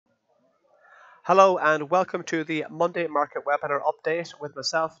Hello and welcome to the Monday Market Webinar Update with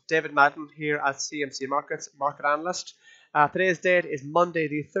myself, David Madden, here at CMC Markets, Market Analyst. Today's date is Monday,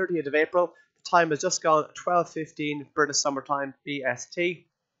 the 30th of April. The time has just gone 12:15 British Summer Time BST.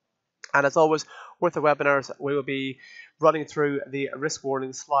 And as always, with the webinars, we will be running through the risk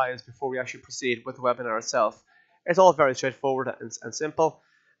warning slides before we actually proceed with the webinar itself. It's all very straightforward and simple.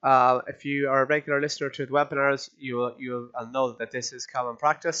 If you are a regular listener to the webinars, you'll know that this is common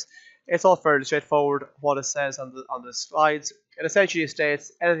practice. It's all fairly straightforward. What it says on the slides, it essentially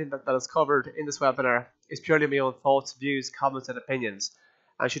states anything that is covered in this webinar is purely my own thoughts, views, comments, and opinions,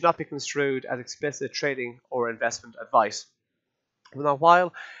 and should not be construed as explicit trading or investment advice. Now,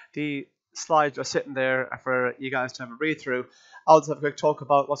 while the slides are sitting there for you guys to have a read through, I'll just have a quick talk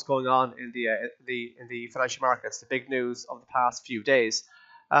about what's going on in the financial markets, the big news of the past few days.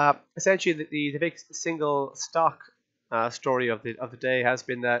 Essentially, the big single stock story of the day has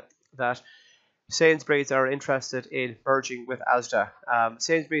been that Sainsbury's are interested in merging with Asda.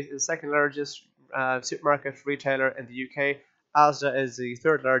 Sainsbury's is the second largest supermarket retailer in the UK. Asda is the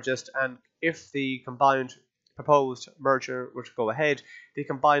third largest, and if the combined proposed merger were to go ahead, the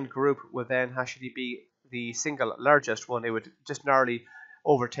combined group would then actually be the single largest one. It would just narrowly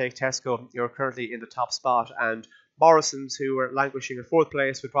overtake Tesco. You're currently in the top spot, and Morrison's, who are languishing in fourth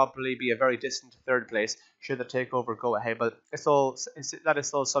place, would probably be a very distant third place should the takeover go ahead. But that is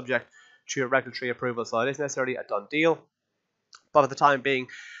still subject to regulatory approval, so it isn't necessarily a done deal. But at the time being,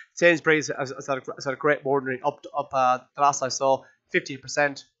 Sainsbury's has had a great morning up the last I saw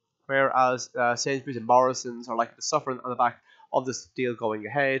 50%, whereas Sainsbury's and Morrison's are likely to suffer on the back of this deal going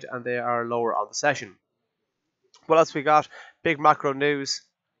ahead, and they are lower on the session. What else we got? Big macro news.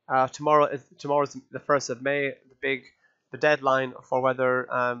 Tomorrow's the 1st of May. The deadline for whether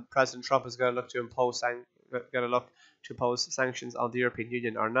President Trump is going to look to impose sanctions on the European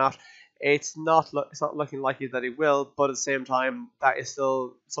Union or not. It's not looking likely that he will, but at the same time, that is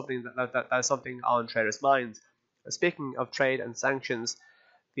still something that is something on traders' minds. Speaking of trade and sanctions,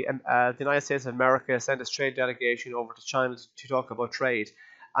 the United States of America sent its trade delegation over to China to talk about trade,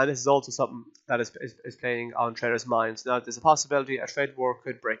 and this is also something that is playing on traders' minds. Now, there's a possibility a trade war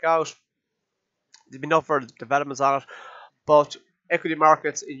could break out. There's been no further developments on it, but equity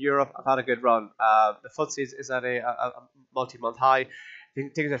markets in Europe have had a good run. The FTSE is at a multi-month high.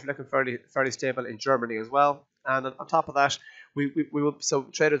 Things are looking fairly stable in Germany as well. And on top of that,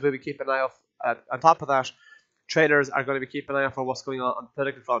 traders will be keeping an eye off. On top of that, traders are going to be keeping an eye out for what's going on the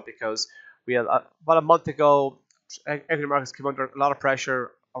political front, because we had about a month ago, equity markets came under a lot of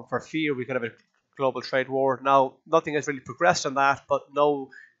pressure for fear we could have a global trade war. Now, nothing has really progressed on that, but no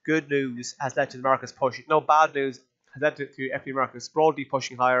good news has led to the markets pushing. No bad news has led to equity markets broadly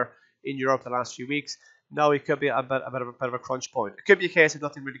pushing higher in Europe the last few weeks. Now it could be a bit of a crunch point. It could be a case if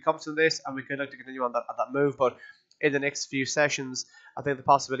nothing really comes from this, and we could look to continue on that move. But in the next few sessions, I think the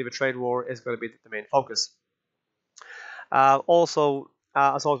possibility of a trade war is going to be the main focus. Also,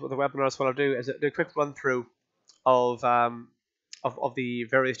 as always with the webinars, what I'll do is do a quick run through of the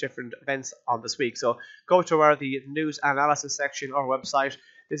various different events on this week. So go to the news analysis section on our website.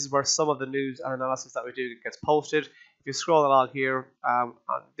 This is where some of the news and analysis that we do gets posted. If you scroll along here,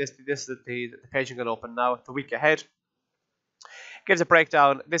 this is the page I'm going to open now. The week ahead gives a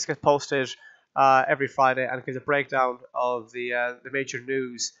breakdown. This gets posted every Friday, and it gives a breakdown of the major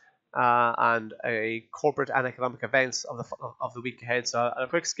news and a corporate and economic events of the week ahead. So a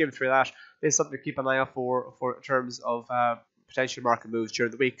quick skim through that. This is something to keep an eye out for in terms of potential market moves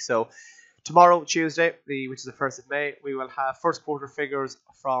during the week. So tomorrow, Tuesday, which is the 1st of May, we will have first quarter figures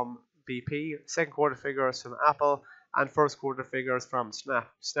from BP, second quarter figures from Apple, and first quarter figures from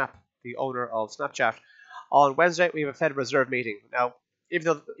Snap, the owner of Snapchat. On Wednesday, we have a Federal Reserve meeting. Now,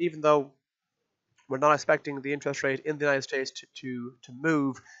 even though we're not expecting the interest rate in the United States to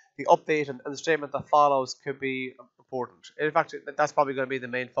move, the update and the statement that follows could be important. In fact, that's probably going to be the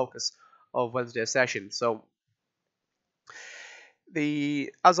main focus of Wednesday's session. So,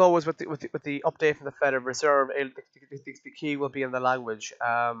 as always with the update from the Federal Reserve, the key will be in the language.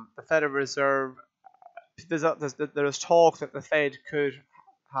 The Federal Reserve, there's talk that the Fed could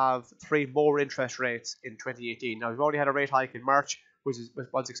have 3 more interest rates in 2018. Now, we've already had a rate hike in March, which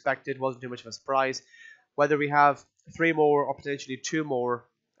was expected, wasn't too much of a surprise. Whether we have 3 more or potentially 2 more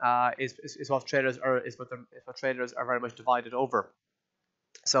is what traders are very much divided over.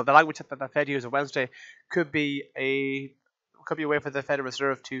 So the language that the Fed used on Wednesday could be a way for the Federal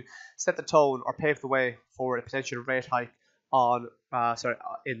Reserve to set the tone or pave the way for a potential rate hike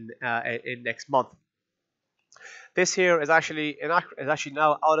in next month. This here is actually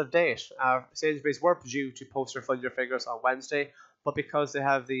now out of date. Sainsbury's were due to post their full year figures on Wednesday, but because they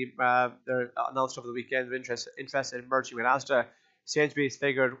have they're announced over the weekend they're interested in merging with Asda, Sainsbury's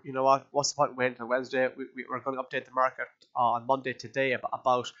figured, you know what, what's the point in waiting until Wednesday? We're going to update the market on Monday today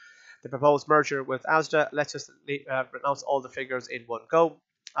about the proposed merger with Asda. Let's just announce all the figures in one go.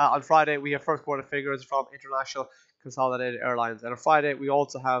 On Friday, we have first quarter figures from International Consolidated Airlines. And on Friday, we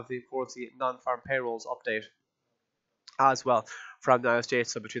also have, of course, the non-farm payrolls update as well from the United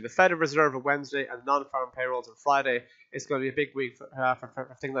States. So between the Federal Reserve on Wednesday and non-farm payrolls on Friday, it's going to be a big week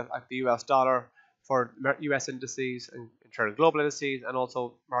for things like the US dollar, for US indices and in turn global indices, and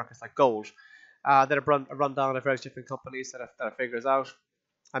also markets like gold. Then a rundown of various different companies that have figures out.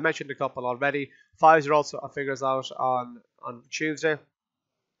 I mentioned a couple already. Pfizer also figures out on Tuesday.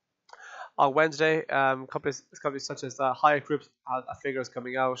 On Wednesday, companies such as Hyatt Group have figures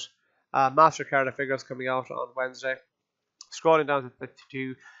coming out. MasterCard have figures coming out on Wednesday. Scrolling down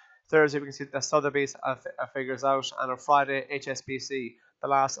to Thursday, we can see that Sotheby's figures out, and on Friday, HSBC, the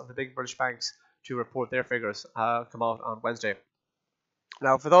last of the big British banks to report their figures, come out on Wednesday.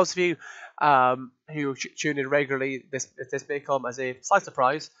 Now, for those of you who tune in regularly, this may come as a slight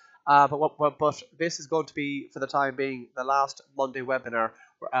surprise, but this is going to be, for the time being, the last Monday webinar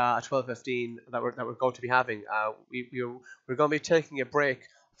at 12:15 that we're going to be having. We're going to be taking a break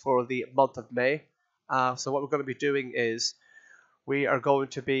for the month of May. So what we're going to be doing is we are going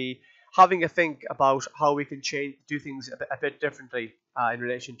to be having a think about how we can do things a bit differently in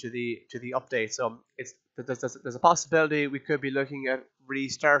relation to the update. So there's a possibility we could be looking at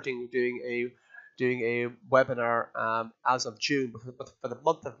restarting doing a webinar as of June, but for the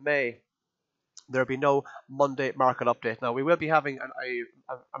month of May there'll be no Monday market update. Now we will be having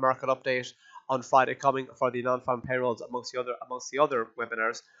a market update on Friday coming for the non-farm payrolls amongst the other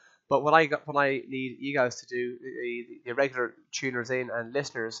webinars. But what I need you guys to do, the regular tuners in and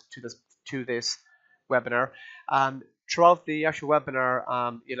listeners to this webinar, throughout the actual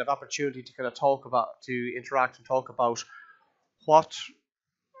webinar, you'll have opportunity to kind of interact and talk about what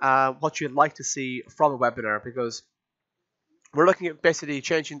you'd like to see from a webinar, because we're looking at basically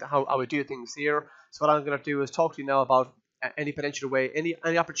changing how we do things here. So what I'm going to do is talk to you now about any potential way, any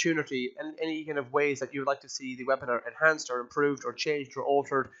opportunity, and any kind of ways that you would like to see the webinar enhanced or improved or changed or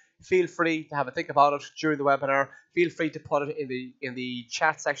altered. Feel free to have a think about it during the webinar. Feel free to put it in the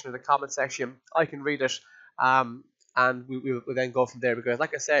chat section or the comment section. I can read it, and we'll then go from there. Because,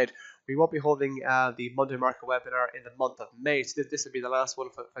 like I said, we won't be holding the Monday market webinar in the month of May. So this will be the last one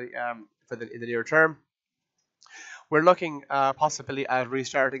in the near term. We're looking possibly at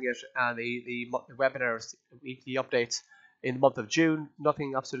restarting it and the webinars, weekly updates in the month of June.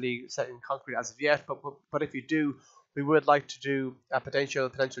 Nothing absolutely set in concrete as of yet, but if you do, we would like to do a potential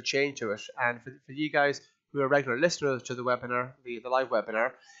change to it. And for you guys who are regular listeners to the webinar, the live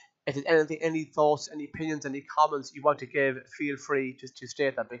webinar, if there's any thoughts, any opinions, any comments you want to give, feel free to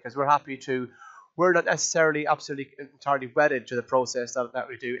state that, because we're happy to. We're not necessarily absolutely entirely wedded to the process that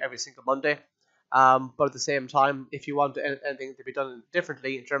we do every single Monday. But at the same time, if you want anything to be done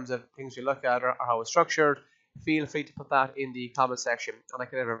differently in terms of things you look at or how it's structured, feel free to put that in the comment section, and I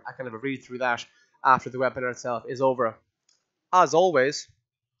can have a read through that after the webinar itself is over. As always,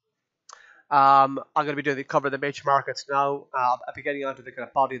 I'm going to be cover the major markets now. I'll be getting onto the kind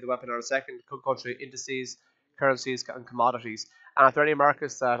of body of the webinar in a second. Go through indices, currencies, and commodities. And if there are any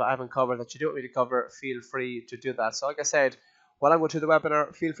markets that I haven't covered that you don't want me to cover, feel free to do that. So, like I said, while I'm going through the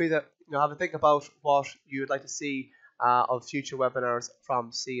webinar, feel free to have a think about what you would like to see of future webinars from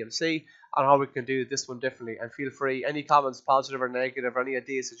CMC and how we can do this one differently. And feel free, any comments, positive or negative, or any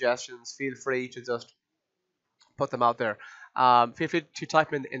ideas, suggestions, feel free to just put them out there. Feel free to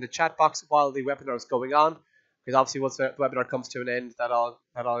type in the chat box while the webinar is going on, because obviously once the webinar comes to an end, that all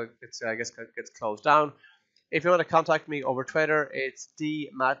gets closed down. If you want to contact me over Twitter, it's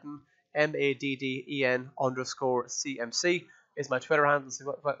dmadden, MADDEN_CMC is my Twitter handle.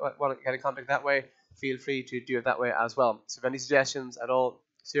 So if you want to get in contact that way, feel free to do it that way as well. So if any suggestions at all,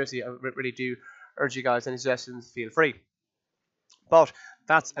 seriously, I really do urge you guys, any suggestions, feel free. But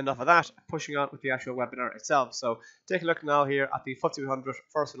that's enough of that. Pushing on with the actual webinar itself. So take a look now here at the FTSE 100,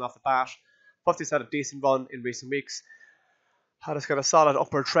 first one off the bat. FTSE's had a decent run in recent weeks. Had us got a solid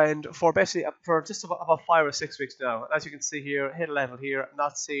upward trend for just about 5 or 6 weeks now. As you can see here, hit a level here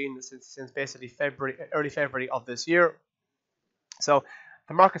not seen since basically early February of this year. So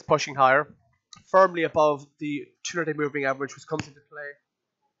the market's pushing higher, firmly above the 200-day moving average, which comes into play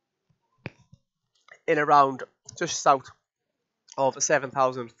in around just south of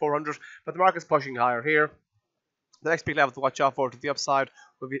 7,400. But the market's pushing higher here. The next big level to watch out for to the upside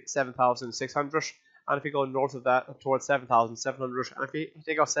will be 7,600. And if you go north of that towards 7,700, and if you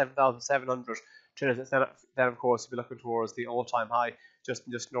take off 7,700, then of course you'll be looking towards the all-time high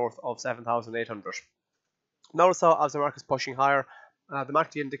just north of 7,800. Notice how as the market's pushing higher, the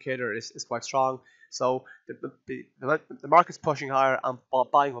MACD indicator is quite strong. So the market's pushing higher, and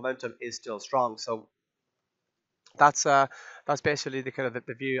buying momentum is still strong. So that's basically the kind of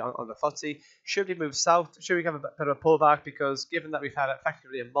the view on the FTSE. Should we move south? Should we have a bit of a pullback? Because given that we've had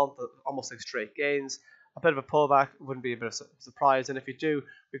effectively a month of almost like straight gains, a bit of a pullback wouldn't be a bit of a surprise. And if we do,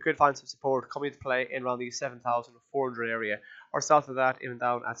 we could find some support coming to play in around the 7,400 area, or south of that, even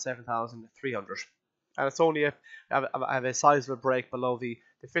down at 7,300. And it's only if I have a sizable break below the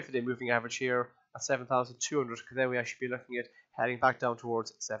 50-day moving average here at 7,200, because then we actually be looking at heading back down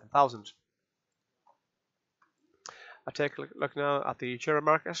towards 7,000. I'll take a look now at the euro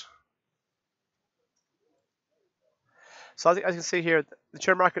market. So as you can see here, the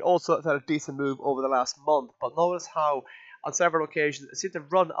euro market also had a decent move over the last month, but notice how on several occasions it seemed to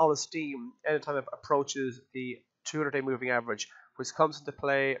run out of steam anytime it approaches the 200-day moving average, which comes into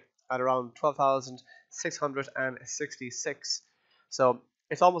play at around 12,666. So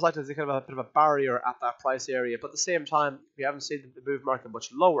it's almost like there's a kind of a bit of a barrier at that price area, but at the same time, we haven't seen the move market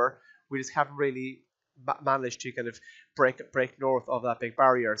much lower. We just haven't really managed to kind of break north of that big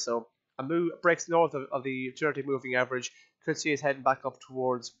barrier. So a move breaks north of the 200-day moving average, could see us heading back up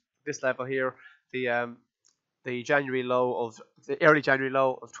towards this level here, the early January low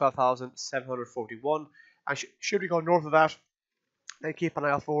of 12,741. And should we go north of that, then keep an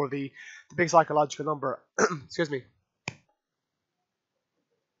eye out for the big psychological number. Excuse me.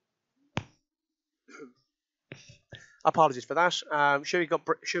 Apologies for that.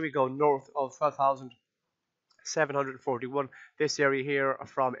 Should we go north of 12,741, this area here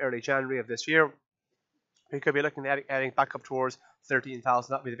from early January of this year, we could be looking at heading back up towards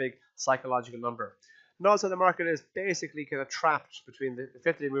 13,000. That would be the big psychological number. Notice that the market is basically kind of trapped between the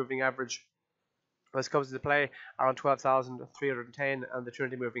 50-day moving average, as comes into play, around 12,310, and the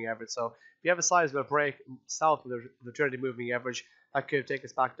 200-day moving average. So if you have a sizable break south of the 200-day moving average, that could take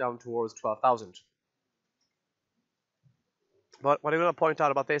us back down towards 12,000. But what I want to point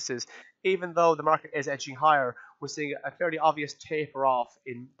out about this is, even though the market is edging higher, we're seeing a fairly obvious taper off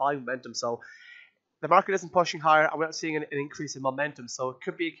in buying momentum. So the market isn't pushing higher, and we're not seeing an increase in momentum. So it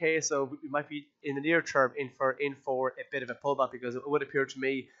could be a case of we might be in the near term in for a bit of a pullback, because it would appear to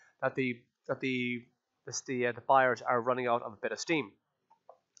me that the buyers are running out of a bit of steam.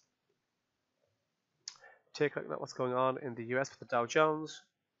 Take a look at what's going on in the US with the Dow Jones.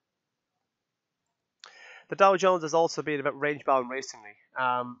 The Dow Jones has also been a bit range bound recently.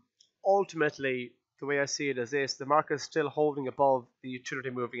 Ultimately, the way I see it is this: the market is still holding above the 200-day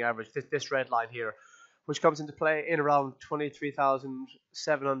moving average, this red line here, which comes into play in around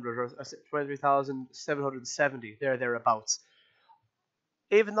 23,700 or 23,770, thereabouts.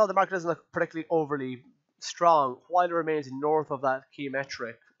 Even though the market doesn't look particularly overly strong, while it remains north of that key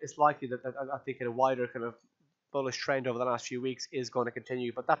metric, it's likely that I think a wider kind of bullish trend over the last few weeks is going to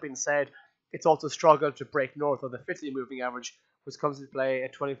continue. But that being said, it's also struggled to break north of the 50-day moving average, which comes into play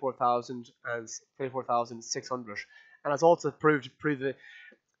at 24,600, and has also proved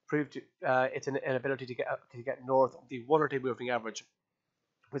its inability to get north of the 100-day moving average,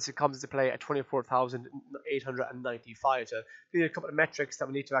 which comes into play at 24,895. So these are a couple of metrics that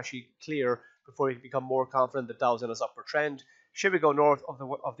we need to actually clear before we can become more confident that Dow's in its upward trend. Should we go north of the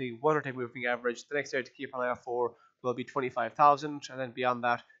 100-day moving average, the next area to keep an eye out for will be 25,000, and then beyond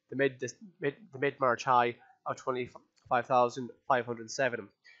that, the mid-March high of 25,507.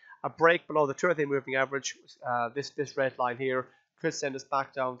 A break below the 200-day moving average, this red line here, could send us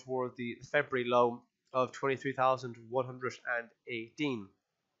back down toward the February low of 23,118.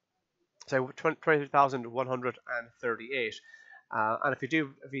 So 23,138. And if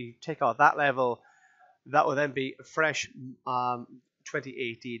we take out that level, that will then be a fresh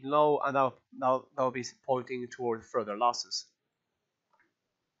 2018 low, and that will be pointing towards further losses.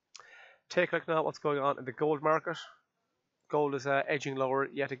 Take a look now at what's going on in the gold market. Gold is edging lower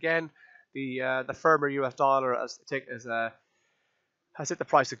yet again. The firmer US dollar has hit the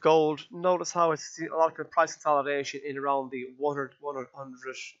price of gold. Notice how it's seen a lot of price consolidation in around the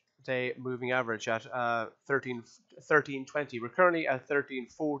 100-day moving average at 13.20. We're currently at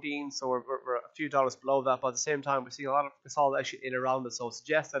 13.14, so we're a few dollars below that. But at the same time, we're seeing a lot of consolidation in around it. So it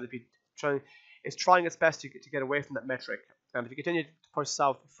suggests that it's trying its best to get away from that metric. And if you continue to push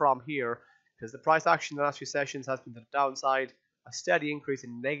south from here, because the price action in the last few sessions has been to the downside, a steady increase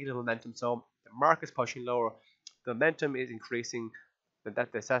in negative momentum. So the market's pushing lower, the momentum is increasing.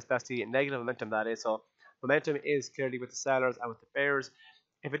 That's the negative momentum, that is. So momentum is clearly with the sellers and with the bears.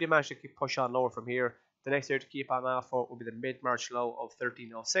 If it did manage to keep push on lower from here, the next area to keep an eye out for will be the mid-March low of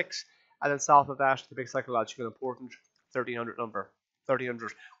 1306, and then south of that, the big psychological important 1300 number,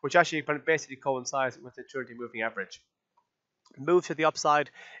 1300, which actually basically coincides with the 200 moving average. Move to the upside,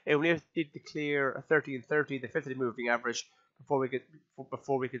 it will need to clear 1330, the 50 moving average, before we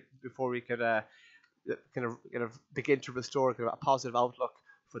could kind of begin to restore kind of a positive outlook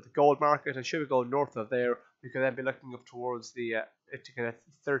for the gold market. And should we go north of there, we could then be looking up towards the kind of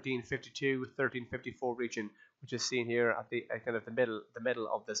 1352, 1354 region, which is seen here at the kind of the middle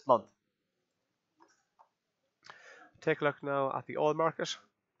of this month. Take a look now at the oil market.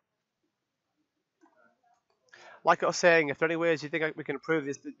 Like I was saying, if there are any ways you think we can improve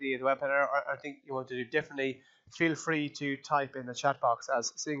the webinar, or I think you want to do differently, feel free to type in the chat box,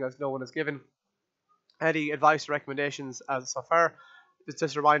 as seeing as no one has given any advice or recommendations as so far. It's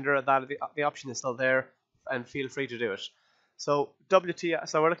just a reminder that the option is still there, and feel free to do it. So WTI,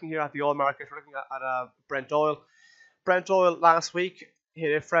 so we're looking here at the oil market. We're looking at Brent oil. Brent oil last week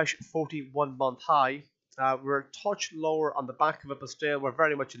hit a fresh 41-month high. We're a touch lower on the back of it, but still we're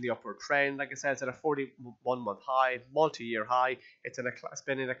very much in the upward trend. Like I said, it's at a 41-month high, multi-year high. It's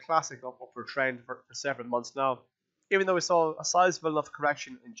been in a classic upward trend for several months now. Even though we saw a sizable enough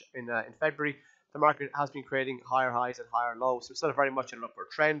correction in February, the market has been creating higher highs and higher lows, so it's still very much in an upward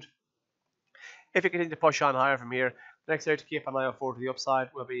trend. If it continues to push on higher from here, the next area to keep an eye out for to the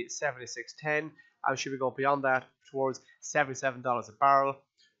upside will be 76.10, and should we go beyond that towards $77 a barrel.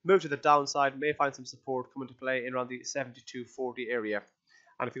 Move to the downside, may find some support coming to play in around the 72.40 area.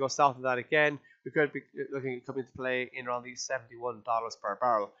 And if we go south of that again, we could be looking at coming to play in around the $71 per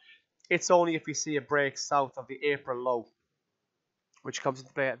barrel. It's only if we see a break south of the April low, which comes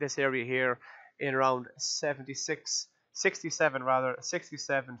into play at this area here in around 67,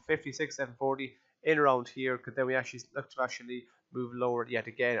 56, 740, in around here, could then we actually look to actually move lower yet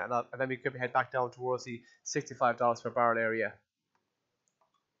again, and then we could head back down towards the $65 per barrel area.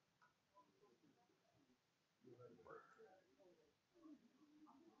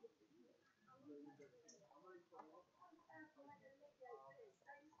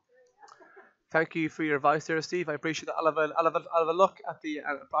 Thank you for your advice there, Steve. I appreciate that. I'll have a look at the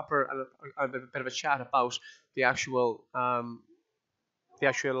a bit of a chat about the actual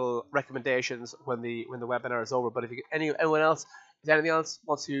recommendations when the webinar is over. But if anyone else, if anything else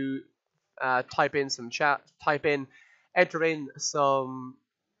wants to type in some chat, enter in some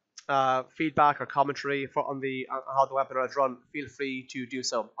feedback or commentary on how the webinar is run, feel free to do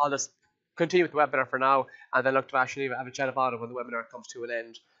so. I'll just continue with the webinar for now, and then look to actually have a chat about it when the webinar comes to an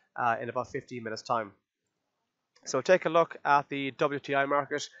end in about 15 minutes time. So take a look at the WTI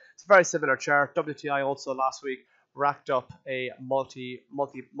market. It's a very similar chart. WTI also last week racked up a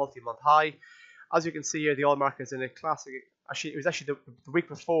multi-month high. As you can see here, the oil market is in a classic. Actually, it was actually the week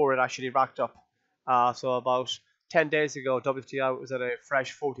before it actually racked up. So about 10 days ago, WTI was at a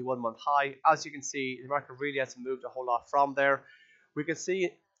fresh 41-month high. As you can see, the market really hasn't moved a whole lot from there. We can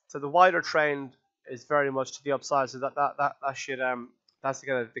see, so the wider trend is very much to the upside. So that should that's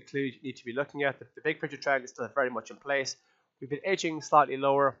kind of the clue you need to be looking at. The big picture trend is still very much in place. We've been edging slightly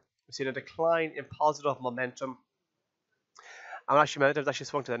lower. We've seen a decline in positive momentum. And actually, momentum has actually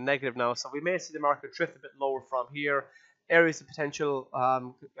swung to the negative now. So we may see the market drift a bit lower from here. Areas of potential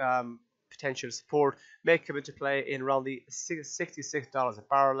support may come into play in around the $66 a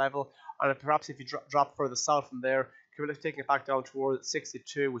barrel level. And perhaps if you drop further south from there, could be taking it back down towards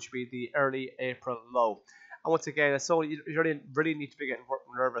 62, which would be the early April low. And once again, so you really need to be getting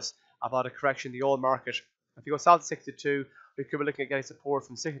nervous about a correction in the oil market. If you go south to 62, we could be looking at getting support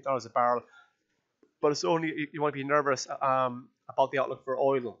from $60 a barrel. But it's only you want to be nervous about the outlook for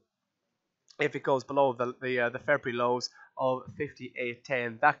oil if it goes below the February lows of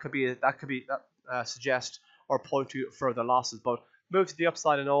 58.10. That could suggest or point to further losses. But move to the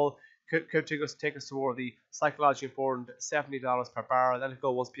upside in oil could take us toward the psychologically important $70 per barrel. Then it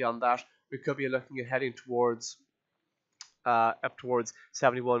go once beyond that, we could be looking at heading towards up towards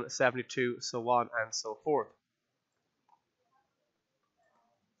 71, 72, so on and so forth.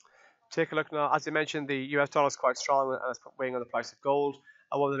 Take a look now. As I mentioned, the US dollar is quite strong and it's weighing on the price of gold.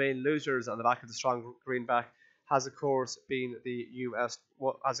 And one of the main losers on the back of the strong greenback has, of course, been the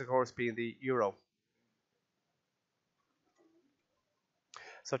euro.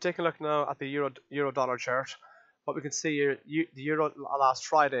 So take a look now at the euro dollar chart. What we can see here, the euro last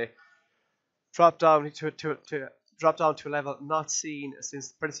Friday dropped down to a level not seen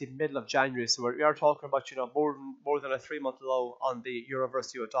since pretty middle of January. So we are talking about more than a 3-month low on the euro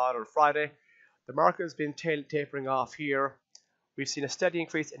versus US dollar on Friday. The market has been tapering off here. We've seen a steady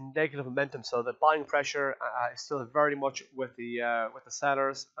increase in negative momentum, so the buying pressure is still very much with the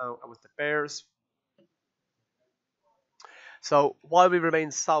sellers and with the bears. So while we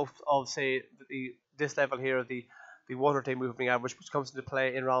remain south of, say, this level here, the 100-day moving average, which comes into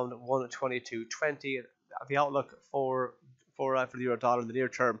play in around 122.20, the outlook for the euro dollar in the near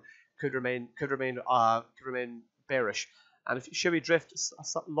term could remain bearish. And if should we drift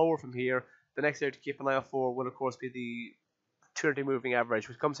lower from here, the next area to keep an eye out for will of course be the 200-day moving average,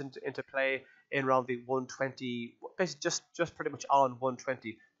 which comes into play in around the 120, basically just pretty much on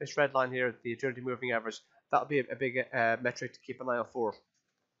 120. This red line here, the 200-day moving average, that'll be a big metric to keep an eye out for.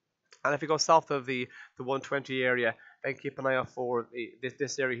 And if you go south of the 120 area, then keep an eye out for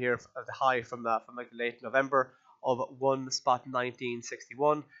this area here, the high from like late November of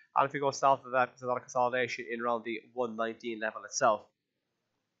 1.1961. And if you go south of that, there's a lot of consolidation in around the 119 level itself.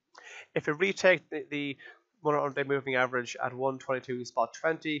 If we retake the 100-day moving average at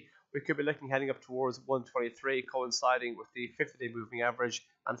 122.20, we could be looking heading up towards 123, coinciding with the 50-day moving average.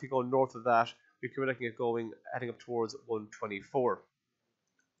 And if you go north of that, we could be looking at heading up towards 124.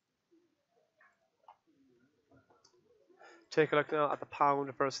 Take a look now at the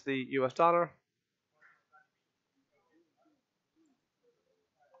pound versus the US dollar.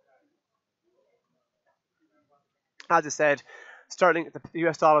 As I said, sterling, the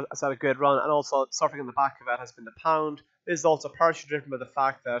US dollar has had a good run, and also surfing on the back of that has been the pound. This is also partially driven by the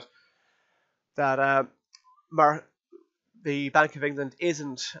fact that the Bank of England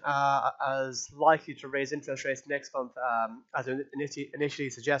isn't as likely to raise interest rates next month as initially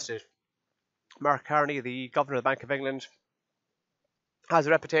suggested. Mark Carney, the governor of the Bank of England, has a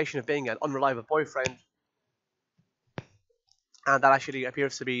reputation of being an unreliable boyfriend, and that actually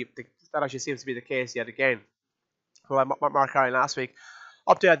seems to be the case yet again. Mark Carney last week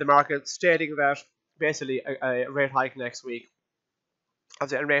updated the market, stating that basically a rate hike next week,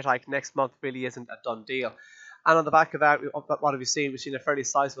 a rate hike next month really isn't a done deal. And on the back of that, what have we seen? We've seen a fairly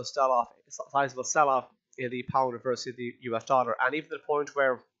sizable sell-off in the pound versus the US dollar, and even to the point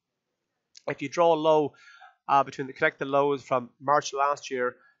where if you draw a low connect the lows from March last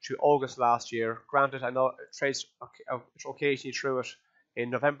year to August last year. Granted, I know it trades occasionally through it in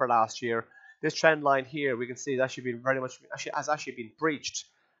November last year. This trend line here, we can see has actually been breached,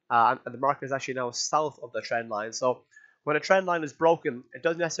 and the market is actually now south of the trend line. So when a trend line is broken, it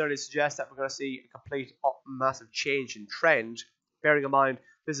doesn't necessarily suggest that we're going to see a complete massive change in trend. Bearing in mind,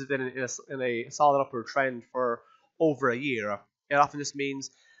 this has been in a solid upward trend for over a year. It often just means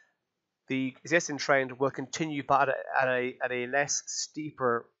the existing trend will continue, but at a less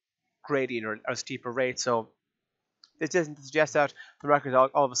steeper gradient or steeper rate. So this doesn't suggest that the market is all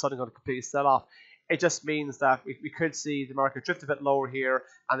of a sudden going to completely sell off. It just means that we could see the market drift a bit lower here,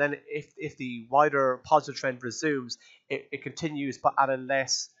 and then if the wider positive trend resumes, it continues, but at a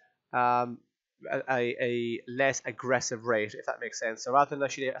less less aggressive rate, if that makes sense. So rather than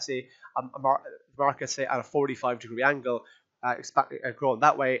actually say the market say at a 45-degree angle, growing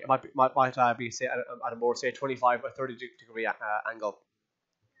that way, it might be say at a more say 25 or 30-degree angle.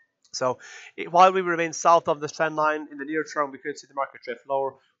 So while we remain south of this trend line in the near term, we could see the market drift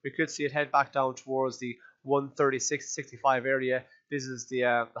lower. We could see it head back down towards the 136.65 area. This is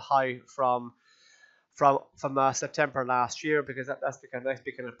the high from September last year, because that's the next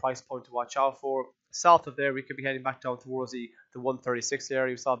big kind of price point to watch out for. South of there, we could be heading back down towards the 136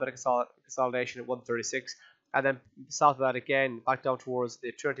 area. We saw a bit of consolidation at 136, and then south of that again, back down towards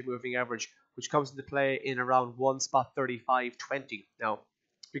the 200 moving average, which comes into play in around 1.3520. Now,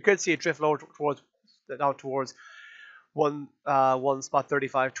 we could see a drift lower towards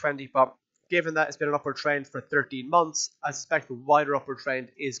 1.3520, but given that it's been an upward trend for 13 months, I suspect the wider upward trend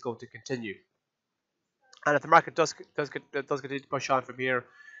is going to continue. And if the market does continue to push on from here,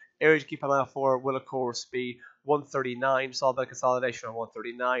 area to keep an eye out for will of course be 139. Saw a bit of consolidation on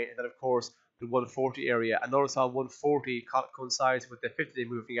 139, and then of course the 140 area. And notice how 140 coincides with the 50-day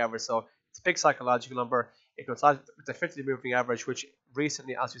moving average, so it's a big psychological number. It coincides with the 50-day moving average, which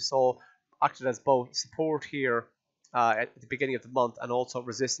recently, as we saw, acted as both support here at the beginning of the month and also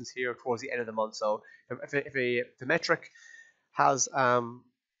resistance here towards the end of the month. So if the metric has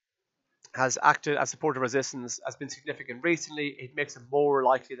acted as support or resistance, has been significant recently, it makes it more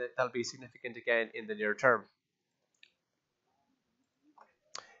likely that that'll be significant again in the near term.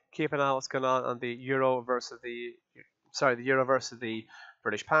 Keep an eye on what's going on the euro versus the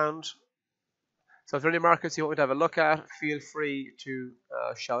British pound. So if there are any markets you want me to have a look at, feel free to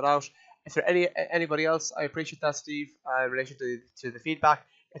shout out. If there are anybody else, I appreciate that, Steve, in relation to the feedback.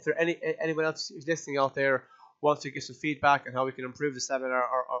 If there are anyone else who's listening out there wants to give some feedback on how we can improve the seminar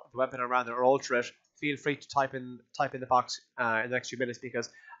or the webinar rather, or alter it, feel free to type in the box in the next few minutes, because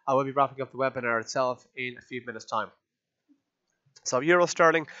I will be wrapping up the webinar itself in a few minutes' time. So euro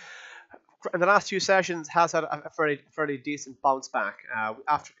sterling in the last few sessions has had a fairly decent bounce back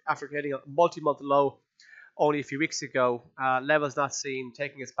after hitting a multi-month low only a few weeks ago. Levels not seen,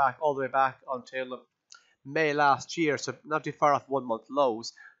 taking us back all the way back until May last year, so not too far off 1 month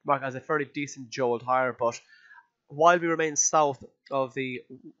lows. The market has a fairly decent jolt higher, but while we remain south of the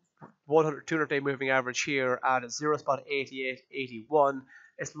 200 day moving average here at 0.8881,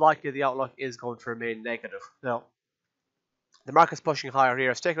 it's likely the outlook is going to remain negative. Now, the market's pushing higher here.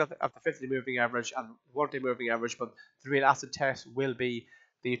 It's taken up the 50-day moving average and 1-day moving average, but the real acid test will be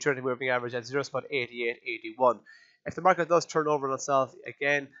the 200-day moving average at 0.8881. If the market does turn over on itself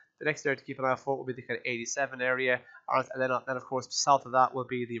again, the next area to keep an eye out for will be the kind of 87 area, and then of course south of that will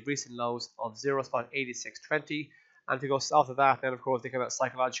be the recent lows of 0.8620. And if you go south of that, then of course the kind of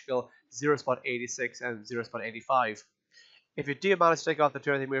psychological 0.86 and 0.85. If you do manage to take off the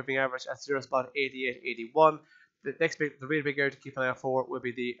 200-day moving average at 0.8881, the real big area to keep an eye out for will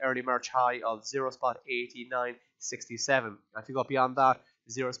be the early March high of 0.8967. And if you go beyond that,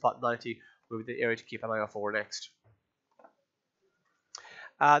 0.90 will be the area to keep an eye out for next.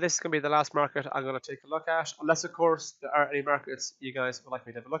 This is going to be the last market I'm going to take a look at, unless of course there are any markets you guys would like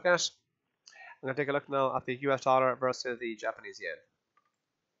me to have a look at. I'm going to take a look now at the US dollar versus the Japanese yen.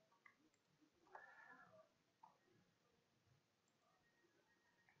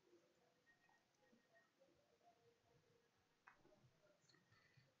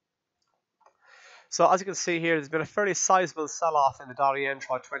 So as you can see here, there's been a fairly sizable sell-off in the dollar yen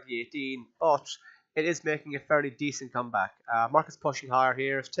throughout 2018, but it is making a fairly decent comeback. Market's pushing higher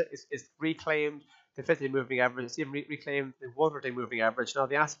here. It's reclaimed the 50-day moving average. It's even reclaimed the 100-day moving average. Now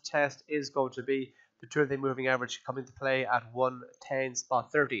the acid test is going to be the 200-day moving average coming to play at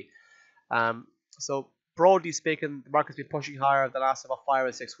 110.30. So broadly speaking, the market's been pushing higher the last about 5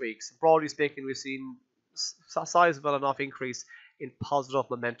 or 6 weeks. Broadly speaking, we've seen a sizable enough increase in positive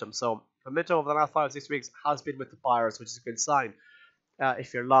momentum. So momentum over the last 5 or 6 weeks has been with the buyers, which is a good sign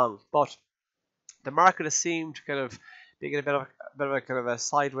if you're long. But the market has seemed to kind of be in a bit of a kind of a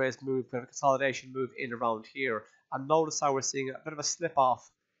sideways move, kind of a consolidation move in around here. And notice how we're seeing a bit of a slip off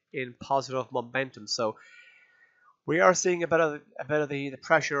in positive momentum. So we are seeing a bit of the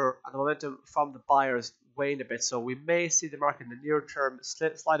pressure and the momentum from the buyers wane a bit. So we may see the market in the near term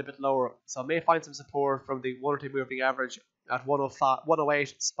slide a bit lower. So I may find some support from the 100-day moving average at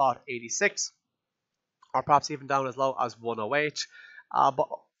 108.86, or perhaps even down as low as 108. But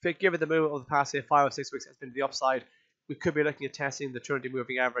given the movement of the past 5 or 6 weeks has been to the upside, we could be looking at testing the 200-day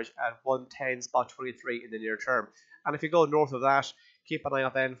moving average at 110.23 in the near term. And if you go north of that, keep an eye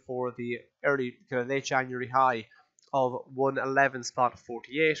out then for the early kind of late January high of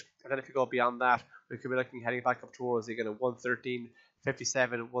 111.48. And then if you go beyond that, we could be looking heading back up towards the kind of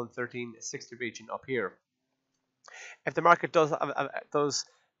 113.57, 113.60 region up here. If the market does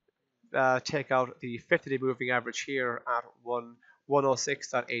take out the 50-day moving average here at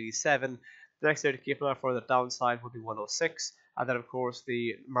 106.87, the next area to keep an eye for the downside would be 106, and then of course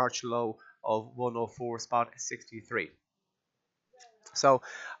the March low of 104.63. So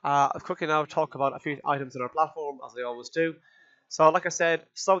I'll quickly now talk about a few items in our platform, as I always do. So like I said,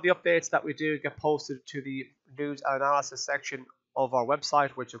 some of the updates that we do get posted to the news and analysis section of our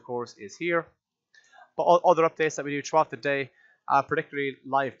website, which of course is here. But all other updates that we do throughout the day, particularly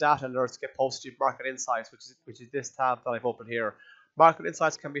live data alerts, get posted to Market Insights, which is this tab that I've opened here. Market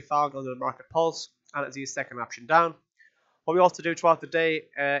Insights can be found under the Market Pulse, and it's the second option down. What we also do throughout the day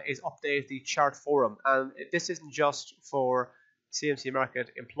is update the chart forum, and this isn't just for CMC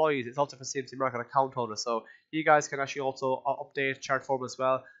Market employees, it's also for CMC Market account holders. So you guys can actually also update chart forum as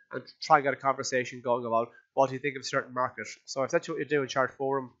well and try and get a conversation going about what do you think of a certain market. So if that's what you do in chart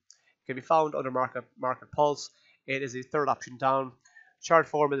forum, it can be found under Market Pulse. It is the third option down. Chart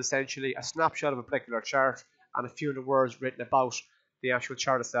forum is essentially a snapshot of a particular chart and a few hundred words written about the actual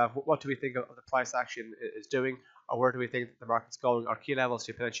chart itself. What do we think of the price action is doing, or where do we think the market's going, or key levels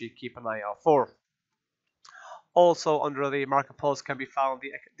to potentially keep an eye out for. Also under the Market Pulse can be found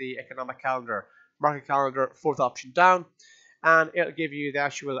the economic calendar. Market calendar, fourth option down, and it'll give you the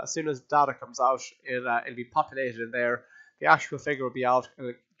actual, as soon as data comes out, it'll be populated in there. The actual figure will be out, and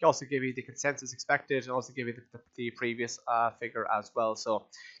it'll also give you the consensus expected, and also give you the previous figure as well. So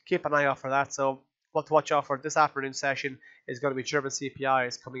keep an eye out for that. So what to watch out for this afternoon session is going to be German CPI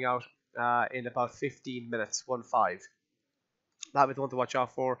is coming out in about 15 minutes, 1-5. That is the one to watch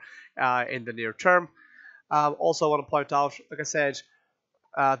out for in the near term. Also, I want to point out, like I said,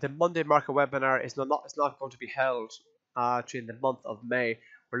 The Monday market webinar is not going to be held during the month of May.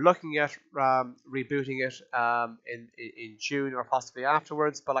 We're looking at rebooting it in June or possibly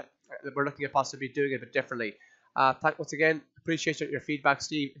afterwards, but we're looking at possibly doing it a bit differently. Once again, appreciate your feedback,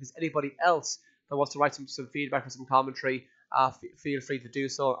 Steve. If there's anybody else that wants to write some feedback or some commentary, feel free to do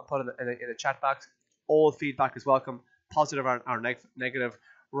so and put it in the chat box. All feedback is welcome, positive or negative.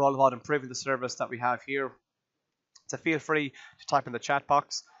 We're all about improving the service that we have here. So feel free to type in the chat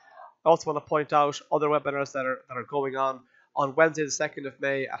box. I also want to point out other webinars that are going on Wednesday, the 2nd of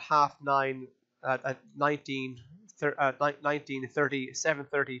May at half 9 at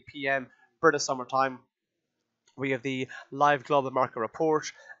 7:30 p.m. British Summer Time. We have the live global market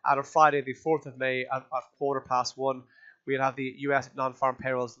report. And on Friday, the 4th of May at 1:15, we'll have the US non-farm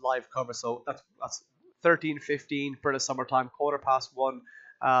payrolls live cover. So that's 13:15 British Summer Time, 1:15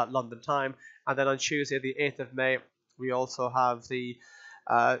 London time. And then on Tuesday, the 8th of May, we also have the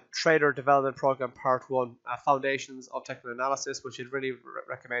Trader Development Program Part 1, Foundations of Technical Analysis, which I'd really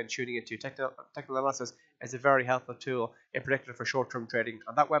recommend tuning into. Technical analysis is a very helpful tool, in particular for short-term trading.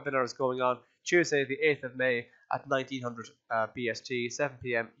 And that webinar is going on Tuesday, the 8th of May at 1900 BST, 7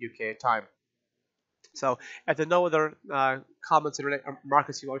 p.m. UK time. So if there are no other comments in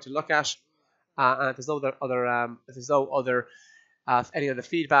markets you want to look at, and if there's no other any other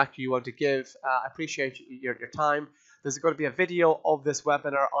feedback you want to give, I appreciate your time. There's going to be a video of this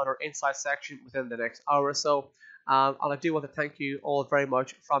webinar on our Insights section within the next hour or so. And I do want to thank you all very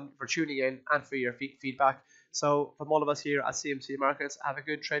much for tuning in and for your feedback. So from all of us here at CMC Markets, have a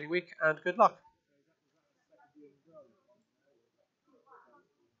good trading week and good luck.